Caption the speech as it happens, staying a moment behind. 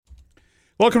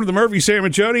Welcome to the Murphy, Sam,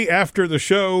 and Jody After the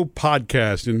Show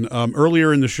podcast. And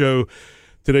earlier in the show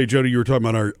today, Jody, you were talking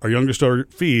about our youngest daughter,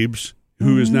 Phoebes,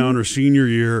 who is now in her senior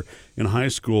year in high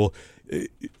school.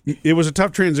 It was a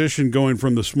tough transition going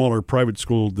from the smaller private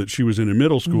school that she was in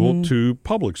middle school to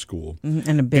public school.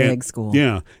 And a big school.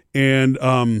 Yeah. And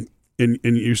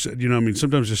you said,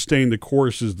 sometimes just staying the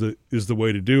course is the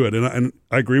way to do it. And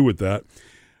I agree with that.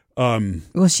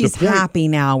 Well, she's happy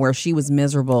now where she was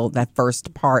miserable that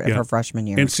first part of her freshman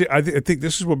year. And see, I think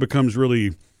this is what becomes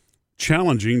really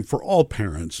challenging for all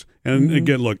parents. And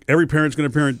again, look, every parent's going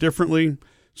to parent differently.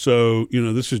 So,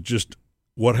 this is just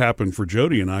what happened for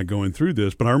Jody and I going through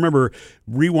this. But I remember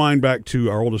rewind back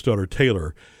to our oldest daughter,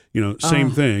 Taylor,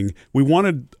 same thing. We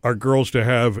wanted our girls to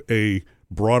have a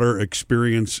broader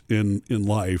experience in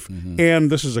life.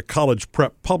 And this is a college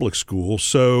prep public school.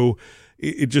 So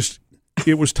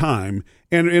it was time.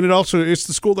 And it's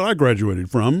the school that I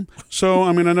graduated from. So,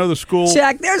 I know the school.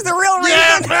 Check. There's the real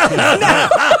reason.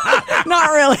 No, not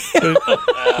really.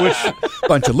 Which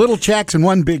bunch of little checks and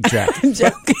one big check. I'm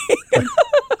joking.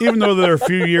 Even though there are a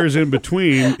few years in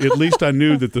between, at least I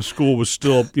knew that the school was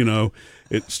still,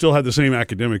 it still had the same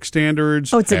academic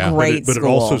standards. Oh, it's a great school. But it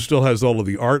also still has all of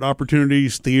the art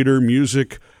opportunities, theater,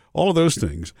 music, all of those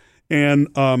things. And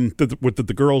that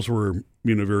the girls were,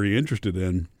 very interested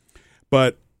in.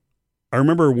 But I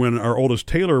remember when our oldest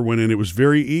Taylor went in, it was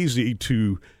very easy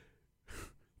to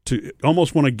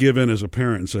almost want to give in as a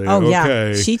parent and say, okay.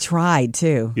 Yeah, she tried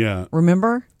too. Yeah.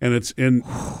 Remember? And and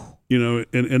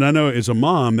I know as a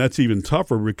mom, that's even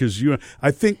tougher because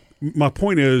I think my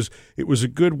point is it was a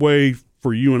good way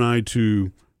for you and I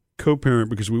to co-parent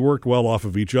because we worked well off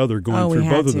of each other going through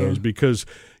both of those because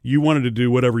you wanted to do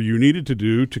whatever you needed to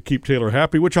do to keep Taylor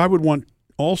happy, which I would want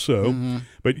also.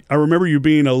 But I remember you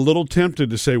being a little tempted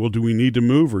to say, well, do we need to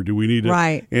move or do we need to?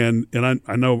 Right. And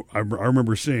I know, I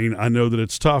remember saying, I know that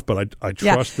it's tough, but I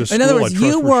trust this school. In other words, I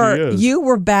trust where she is. you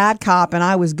were bad cop and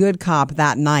I was good cop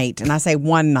that night. And I say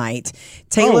one night.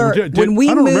 Taylor, when we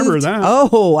moved. I don't remember that.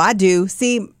 Oh, I do.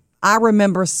 See, I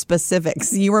remember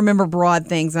specifics. You remember broad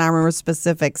things and I remember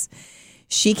specifics.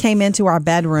 She came into our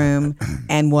bedroom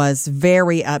and was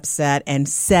very upset and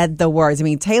said the words.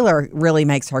 Taylor really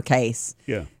makes her case.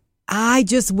 Yeah. I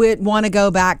just would want to go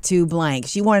back to blank.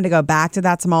 She wanted to go back to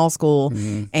that small school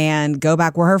and go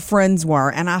back where her friends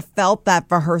were. And I felt that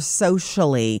for her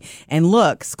socially. And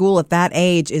look, school at that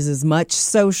age is as much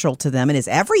social to them. It is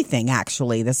everything,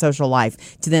 actually. The social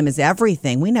life to them is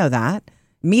everything. We know that.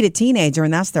 Meet a teenager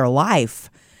and that's their life.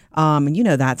 You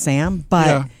know that, Sam. But...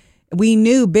 yeah. We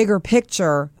knew bigger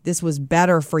picture, this was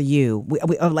better for you.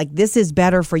 This is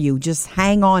better for you. Just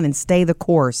hang on and stay the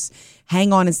course.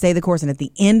 Hang on and stay the course. And at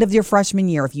the end of your freshman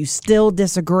year, if you still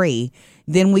disagree,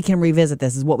 then we can revisit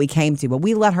this is what we came to. But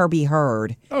we let her be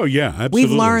heard. Oh, yeah, absolutely.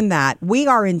 We've learned that. We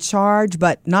are in charge,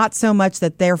 but not so much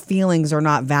that their feelings are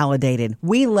not validated.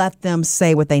 We let them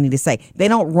say what they need to say. They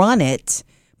don't run it,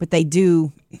 but they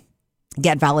do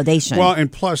get validation. Well,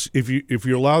 and plus, if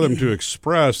you allow them to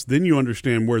express, then you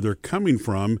understand where they're coming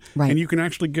from, and you can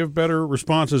actually give better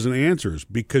responses and answers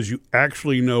because you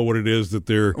actually know what it is that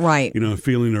they're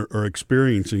feeling or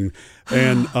experiencing.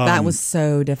 And that was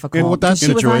so difficult. And with that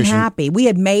she was unhappy. We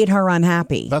had made her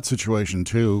unhappy. That situation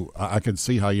too, I could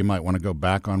see how you might want to go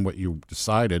back on what you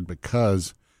decided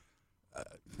because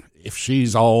if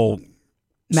she's all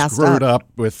screwed up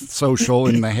with social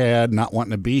in the head, not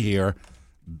wanting to be here.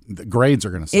 The grades are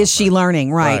going to suffer. Is she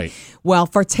learning? Right. Well,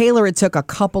 for Taylor, it took a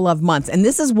couple of months. And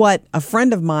this is what a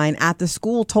friend of mine at the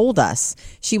school told us.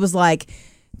 She was like,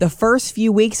 the first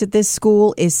few weeks at this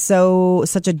school is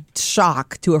such a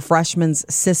shock to a freshman's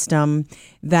system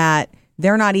that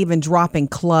they're not even dropping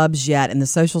clubs yet and the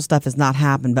social stuff has not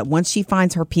happened. But once she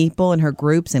finds her people and her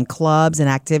groups and clubs and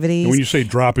activities. And when you say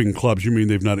dropping clubs, you mean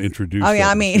they've not introduced. Oh,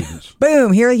 yeah.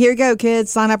 Boom. Here you go,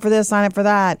 kids. Sign up for this, sign up for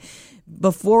that.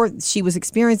 Before she was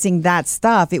experiencing that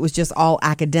stuff, it was just all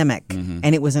academic.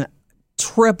 And it was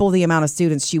triple the amount of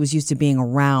students she was used to being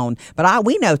around. But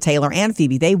we know Taylor and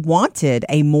Phoebe, they wanted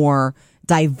a more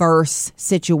diverse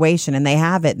situation, and they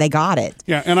have it. They got it.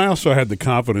 Yeah, and I also had the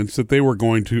confidence that they were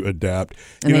going to adapt.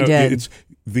 And they did. It's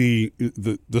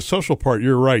the social part,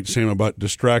 you're right, Sam, about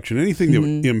distraction. Anything that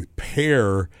would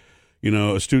impair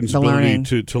a student's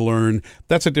ability to learn,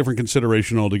 that's a different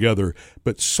consideration altogether.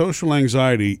 But social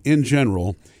anxiety in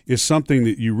general is something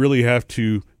that you really have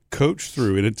to coach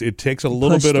through. And it takes a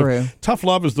little bit of tough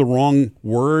love is the wrong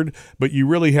word, but you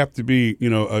really have to be,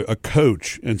 a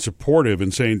coach and supportive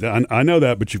and saying, I know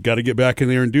that, but you've got to get back in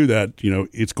there and do that.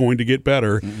 It's going to get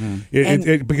better.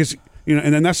 Because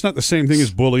and then that's not the same thing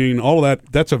as bullying. All of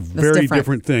that, that's a very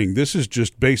different thing. This is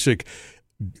just basic.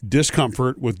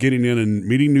 discomfort with getting in and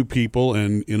meeting new people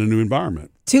and in a new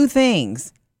environment. 2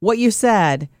 things. What you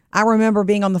said, I remember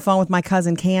being on the phone with my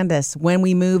cousin Candace when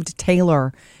we moved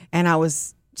Taylor, and I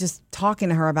was just talking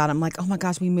to her about it. I'm like, oh my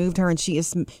gosh, we moved her and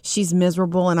she's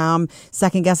miserable, and I'm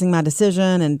second guessing my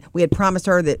decision. And we had promised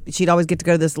her that she'd always get to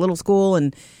go to this little school.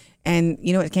 And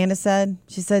you know what Candace said?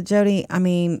 She said, Jody, I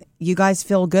mean, you guys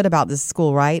feel good about this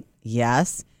school, right?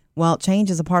 Yes. Well, change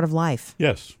is a part of life.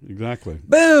 Yes, exactly.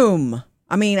 Boom.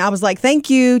 I mean, I was like, thank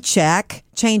you, check.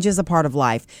 Change is a part of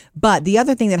life. But the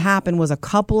other thing that happened was a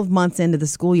couple of months into the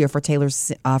school year for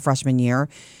Taylor's freshman year,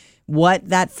 what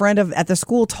that friend at the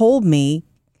school told me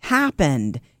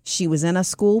happened. She was in a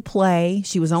school play.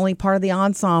 She was only part of the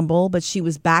ensemble, but she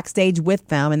was backstage with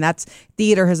them. And that's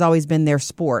theater has always been their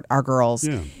sport, our girls.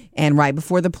 Yeah. And right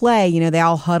before the play, you know, they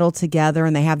all huddle together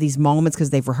and they have these moments because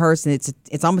they've rehearsed. And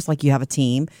it's almost like you have a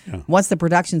team. Yeah. Once the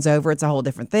production's over, it's a whole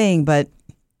different thing. But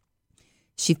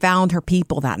she found her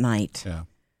people that night. Yeah.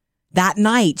 That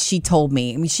night, she told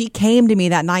me. I mean, she came to me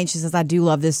that night and she says, I do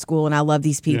love this school and I love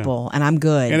these people and I'm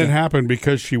good. And it happened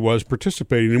because she was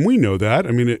participating, and we know that.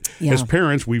 I mean, Yeah. as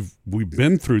parents, we've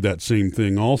been through that same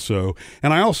thing also.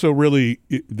 And I also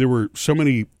there were so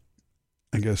many,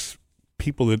 I guess,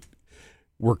 people that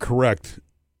were correct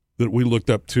that we looked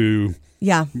up to.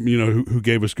 Yeah. You know, who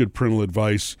gave us good parental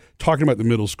advice, talking about the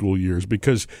middle school years,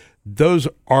 because those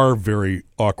are very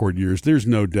awkward years. There's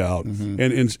no doubt.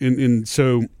 And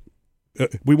so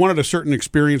we wanted a certain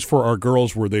experience for our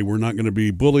girls where they were not going to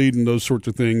be bullied and those sorts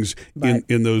of things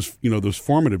in those, you know, those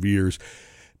formative years.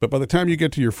 But by the time you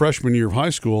get to your freshman year of high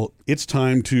school, it's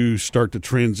time to start to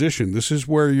transition. This is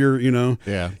where you're, you know,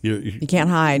 you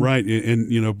can't hide. Right.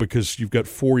 And, you know, because you've got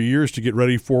 4 years to get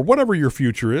ready for whatever your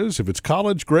future is. If it's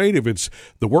college, great. If it's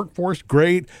the workforce,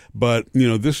 great. But, you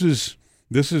know, this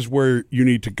is where you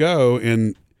need to go.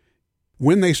 And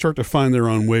when they start to find their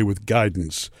own way with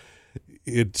guidance,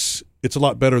 it's a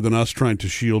lot better than us trying to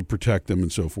shield, protect them,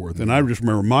 and so forth. And I just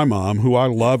remember my mom, who I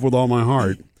love with all my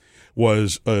heart,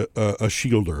 was a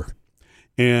shielder.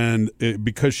 And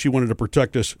because she wanted to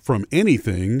protect us from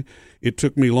anything, it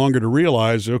took me longer to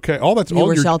realize, okay,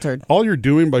 you're sheltered. All you're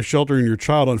doing by sheltering your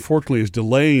child, unfortunately, is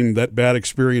delaying that bad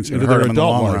experience into their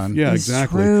adult life. Run. Yeah, It's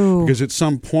exactly. true. Because at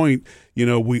some point, you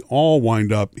know, we all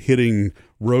wind up hitting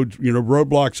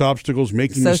roadblocks, obstacles,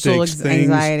 making Social mistakes, things,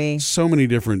 anxiety. so many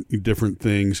different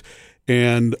things.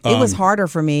 And It was harder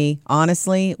for me,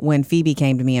 honestly, when Phoebe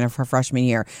came to me in her freshman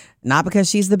year. Not because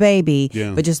she's the baby,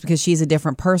 but just because she's a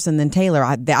different person than Taylor.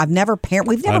 We've never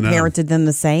parented them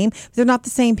the same. They're not the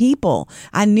same people.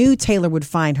 I knew Taylor would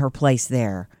find her place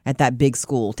there at that big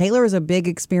school. Taylor is a big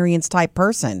experience type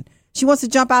person. She wants to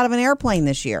jump out of an airplane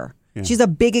this year. Yeah. She's a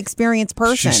big experience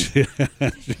person.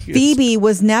 Phoebe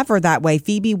was never that way.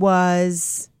 Phoebe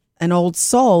was an old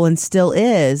soul and still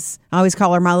is. I always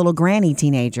call her my little granny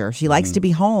teenager. She likes to be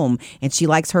home and she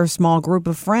likes her small group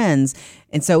of friends.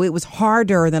 And so it was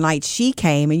harder the night she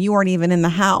came and you weren't even in the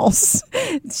house.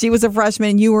 She was a freshman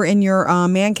and you were in your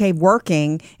man cave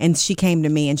working, and she came to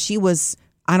me and she was,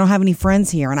 I don't have any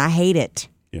friends here and I hate it.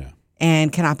 Yeah.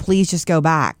 And can I please just go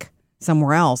back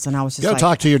somewhere else? And I was just Go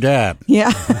talk to your dad.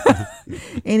 Yeah.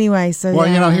 Anyway, so Well,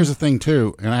 you know, here's the thing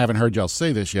too, and I haven't heard y'all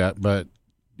say this yet, but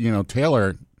you know,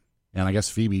 Taylor, and I guess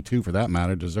Phoebe too, for that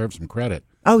matter, deserves some credit.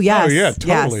 Oh yes. Oh, yeah,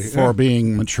 totally. Yes. For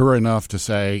being mature enough to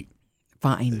say,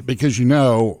 Fine. because you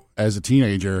know, as a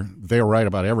teenager, they're right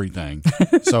about everything.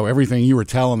 So everything you were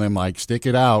telling them, like stick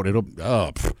it out,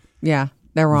 Yeah,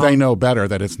 they're wrong. they know better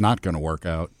that it's not going to work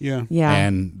out. Yeah. Yeah.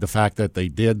 And the fact that they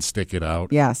did stick it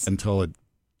out, Yes. until it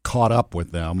caught up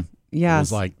with them, Yes. it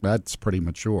was like, that's pretty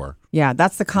mature. Yeah,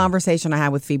 that's the conversation I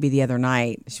had with Phoebe the other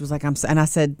night. She was like, and I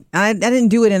said, I didn't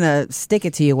do it in a stick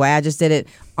it to you way. I just did it.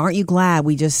 Aren't you glad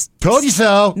we just Told you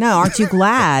so. No, aren't you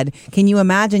glad? Can you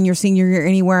imagine your senior year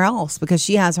anywhere else? Because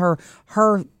she has her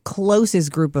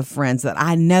closest group of friends that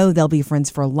I know they'll be friends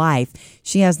for life.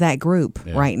 She has that group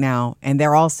right now, and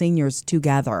they're all seniors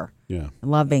together. Yeah.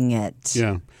 Loving it.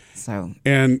 Yeah. So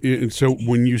And so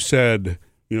when you said,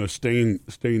 you know, staying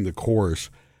the course,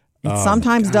 it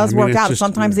sometimes does work it's out. just,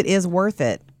 Sometimes it is worth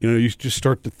it. you know, you just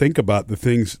start to think about the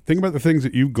things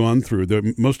that you've gone through.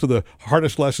 Most of the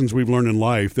hardest lessons we've learned in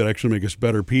life that actually make us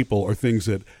better people are things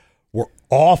that were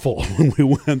awful when we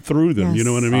went through them. Yes. You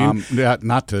know what I mean?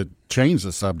 Not to change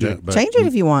the subject, but Change it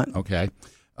if you want. okay.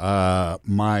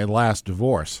 My last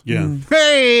divorce. Yeah.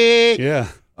 Hey. Yeah.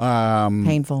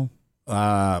 Painful.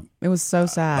 It was so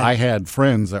sad. I had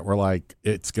friends that were like,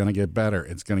 it's going to get better.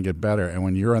 It's going to get better. And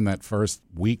when you're in that first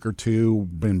week or two,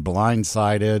 been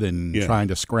blindsided and trying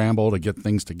to scramble to get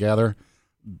things together,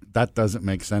 that doesn't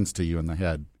make sense to you in the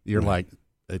head. You're like,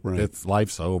 It's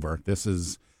life's over. This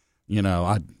is,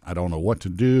 I don't know what to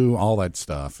do, all that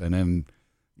stuff. And then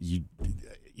you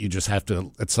just have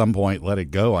to, at some point, let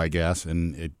it go, I guess.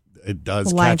 And it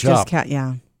does catch up.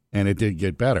 Yeah. And it did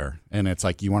get better. And it's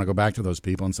like you want to go back to those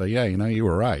people and say, yeah, you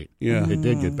were right. Yeah. It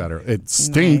did get better. It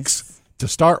stinks to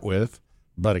start with,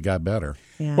 but it got better.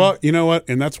 Yeah. Well, you know what?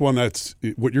 And that's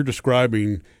what you're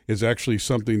describing is actually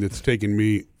something that's taken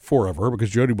me forever, because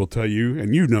Jody will tell you,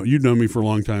 and you've known me for a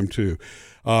long time too.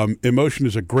 Emotion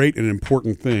is a great and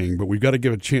important thing, but we've got to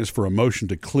give a chance for emotion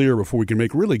to clear before we can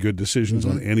make really good decisions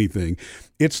on anything.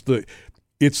 It's the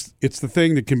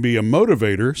thing that can be a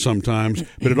motivator sometimes,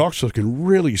 but it also can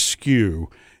really skew.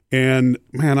 And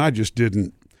man, I just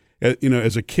didn't.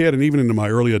 As a kid and even into my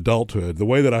early adulthood, the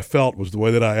way that I felt was the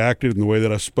way that I acted and the way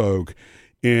that I spoke.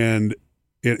 And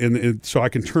so I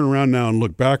can turn around now and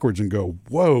look backwards and go,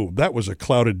 whoa, that was a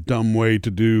clouded, dumb way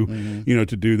to do,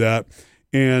 to do that.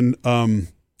 And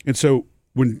so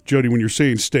when you're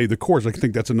saying stay the course, I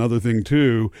think that's another thing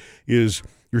too, is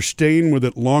you're staying with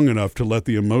it long enough to let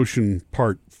the emotion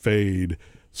part fade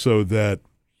so that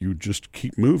you just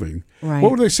keep moving. Right. What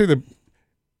would they say?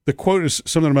 The quote is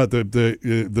something about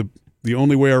the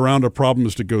only way around a problem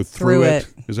is to go through it.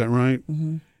 Is that right?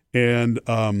 Mm-hmm.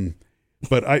 And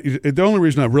but the only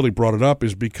reason I really brought it up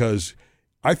is because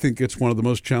I think it's one of the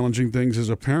most challenging things as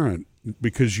a parent,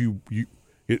 because you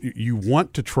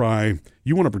want to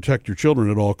protect your children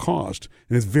at all cost,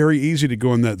 and it's very easy to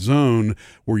go in that zone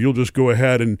where you'll just go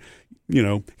ahead and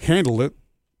handle it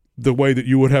the way that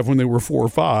you would have when they were 4 or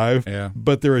 5,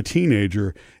 but they're a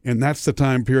teenager, and that's the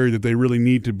time period that they really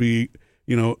need to be,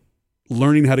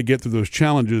 learning how to get through those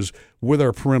challenges with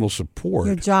our parental support.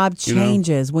 Your job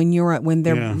changes when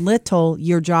they're little.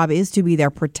 Your job is to be their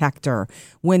protector.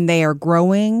 When they are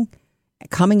growing,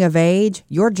 coming of age,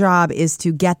 your job is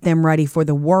to get them ready for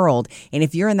the world. And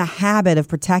if you're in the habit of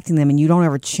protecting them and you don't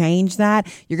ever change that,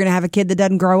 you're going to have a kid that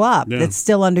doesn't grow up, that's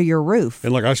still under your roof.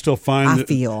 And I still find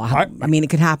I mean, it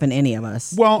could happen to any of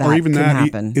us. Well, or even that,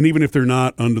 happen. And even if they're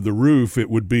not under the roof,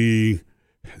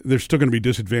 they're still going to be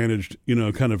disadvantaged,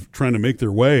 kind of trying to make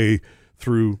their way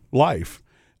through life.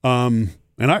 And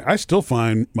I still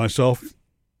find myself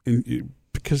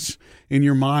because in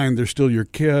your mind, they're still your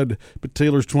kid, but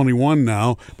Taylor's 21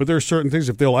 now. But there are certain things,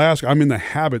 if they'll ask, I'm in the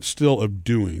habit still of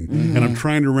doing. Mm-hmm. And I'm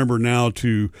trying to remember now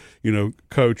to,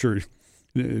 coach, or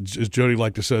as Jody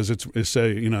liked to say,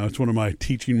 it's one of my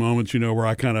teaching moments, where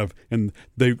I kind of, and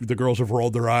the girls have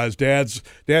rolled their eyes. Dad's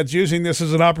using this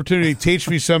as an opportunity to teach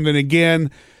me something again.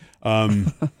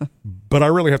 But I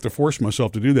really have to force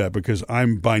myself to do that because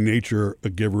I'm by nature a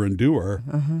giver and doer.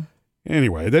 Uh-huh.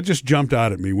 Anyway, that just jumped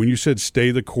out at me when you said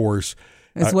stay the course.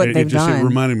 It's what they've done. It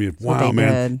reminded me of, wow,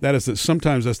 man,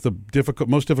 sometimes that's the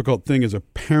most difficult thing as a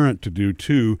parent to do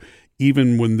too,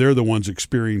 even when they're the ones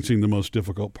experiencing the most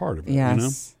difficult part of it.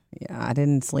 Yes. Yeah, I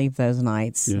didn't sleep those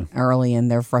nights early in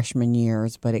their freshman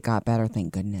years, but it got better,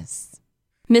 thank goodness.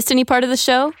 Missed any part of the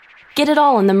show? Get it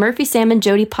all on the Murphy, Sam, and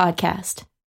Jody podcast.